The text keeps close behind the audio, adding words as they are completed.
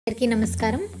అందరికీ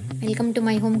నమస్కారం. Welcome to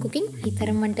my home cooking. ఈ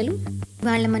తరం వంటలు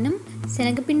ఇవాళ మనం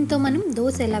శనగపిండితో మనం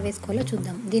దోశ ఎలా వేసుకోవాలో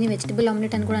చూద్దాం. దీని వెజిటబుల్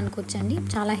ఆమ్లెట్ అని కూడా అనుకోవచ్చండి.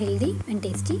 చాలా హెల్దీ అండ్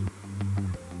టేస్టీ.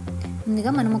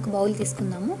 ముందుగా మనం ఒక బౌల్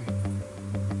తీసుకుందాము.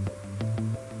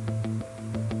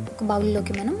 ఒక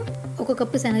బౌల్లోకి మనం ఒక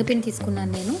కప్పు శనగపిండి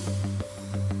తీసుకున్నాను నేను.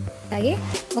 అలాగే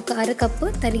ఒక అర కప్పు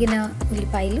తరిగిన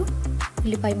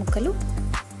ఉల్లిపాయ ముక్కలు,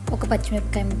 ఒక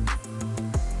పచ్చిమిరపకాయ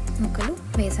ముక్కలు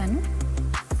వేసాను.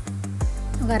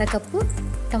 ఒక అరకప్పు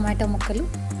టమాటో ముక్కలు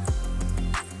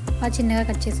చిన్నగా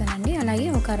కట్ చేశానండి. అలాగే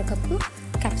ఒక అరకప్పు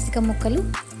క్యాప్సికమ్ ముక్కలు,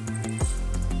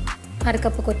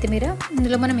 అరకప్పు కొత్తిమీర.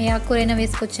 ఇందులో మనం ఏ ఆకుకూరైనా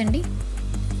వేసుకోవచ్చండి.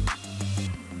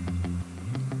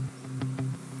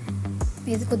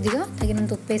 వేసి కొద్దిగా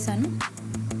తగినంత ఉప్పు వేసాను.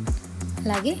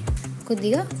 అలాగే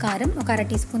కొద్దిగా కారం, ఒక అర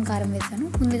టీ స్పూన్ కారం వేసాను.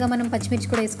 ముందుగా మనం పచ్చిమిర్చి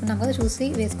కూడా వేసుకున్నాం కదా, చూసి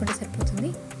వేసుకుంటే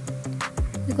సరిపోతుంది.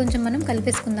 ఇది కొంచెం మనం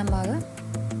కలిపేసుకుందాం బాగా.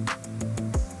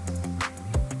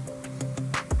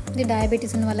 ఇది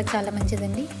డయాబెటీస్ ఉన్న వాళ్ళకి చాలా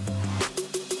మంచిదండి,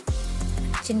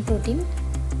 చిన్న ప్రోటీన్.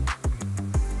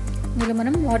 ఇందులో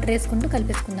మనం వాటర్ వేసుకుంటూ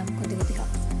కలిపేసుకుందాం కొద్దిగా.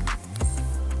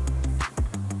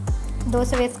 దోశ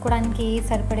వేసుకోవడానికి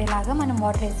సరిపడేలాగా మనం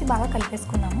వాటర్ వేసి బాగా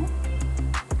కలిపేసుకుందాము.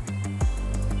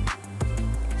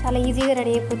 చాలా ఈజీగా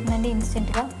రెడీ అయిపోతుందండి,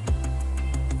 ఇన్స్టెంట్గా.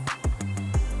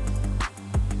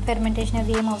 ఫెర్మెంటేషన్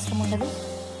అది ఏం అవసరం ఉండదు.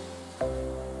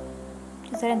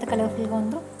 చూసారా ఎంత కలర్ఫుల్గా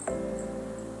ఉందో.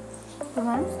 ఇప్పుడు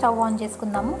మనం స్టవ్ ఆన్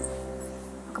చేసుకుందాము.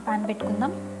 ఒక ప్యాన్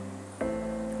పెట్టుకుందాం.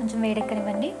 కొంచెం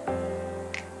వేడెక్కనివ్వండి.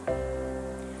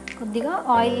 కొద్దిగా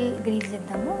ఆయిల్ గ్రీజ్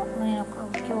చేద్దాము. నేను ఒక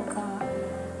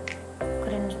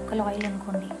 2 చుక్కలు ఆయిల్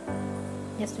అనుకోండి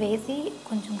జస్ట్ వేసి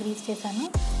కొంచెం గ్రీజ్ చేశాను.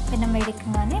 పెనం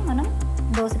వేడెక్కగానే మనం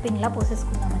దోశ పిండిలా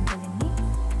పోసేసుకుందాం అంతే. దీన్ని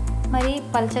మరీ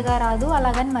పల్చగా రాదు,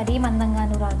 అలాగని మరీ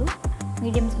మందంగాను రాదు.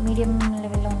 మీడియం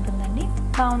లెవెల్లో ఉంటుందండి,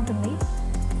 బాగుంటుంది.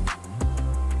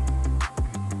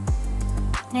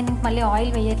 నేను మళ్ళీ ఆయిల్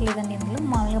వేయట్లేదండి ఇందులో,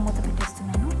 మామూలుగా మూత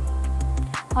పెట్టేస్తున్నాను.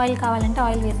 ఆయిల్ కావాలంటే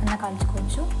ఆయిల్ వేసుకున్నా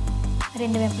కాల్చుకోవచ్చు.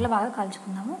 2 వైపులా బాగా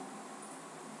కాల్చుకుందాము.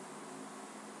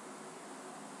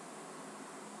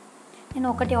 నేను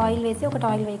ఒకటి ఆయిల్ వేసి ఒకటి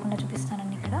ఆయిల్ వేయకుండా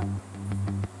చూపిస్తానండి. ఇక్కడ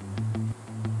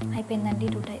అయిపోయిందండి.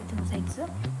 2 సైడ్స్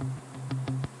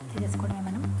తీసేసుకోవడమే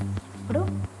మనం. ఇప్పుడు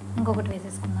ఇంకొకటి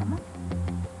వేసేసుకుందాము.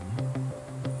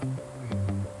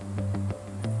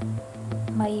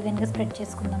 బాగా ఈవెన్గా స్ప్రెడ్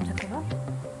చేసుకుందాం చక్కగా.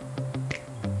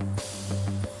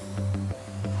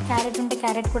 క్యారెట్ ఉంటే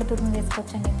క్యారెట్ కూడా తురుము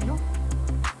వేసుకోవచ్చండి ఇందులో.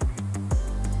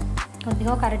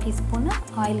 కొద్దిగా ఒక అర టీ స్పూన్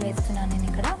ఆయిల్ వేస్తున్నాను నేను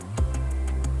ఇక్కడ.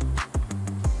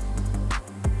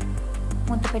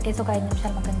 మూత పెట్టేసి ఒక 5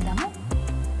 నిమిషాలు మగ్గనిద్దాము.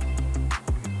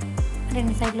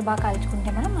 2 సైడ్లు బాగా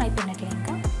కాల్చుకుంటే మనం అయిపోయినట్లే.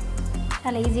 ఇంకా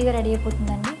చాలా ఈజీగా రెడీ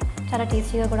అయిపోతుందండి, చాలా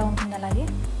టేస్టీగా కూడా ఉంటుంది. అలాగే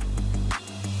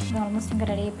ఆల్మోస్ట్ ఇంకా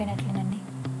రెడీ అయిపోయినట్లేనండి.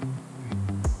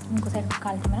 ఇంకో సైడ్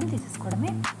కాల్చి మనం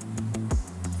తీసేసుకోవడమే.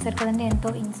 సరే కదండి, ఎంతో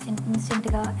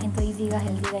ఇన్స్టెంట్గా, ఎంతో ఈజీగా,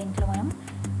 హెల్తీగా ఇంట్లో మనం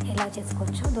ఎలా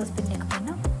చేసుకోవచ్చు దోశ పిండి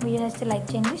లేకపోయినా. వీడియో నచ్చితే లైక్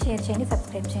చేయండి, షేర్ చేయండి,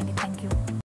 సబ్స్క్రైబ్ చేయండి. Thank you.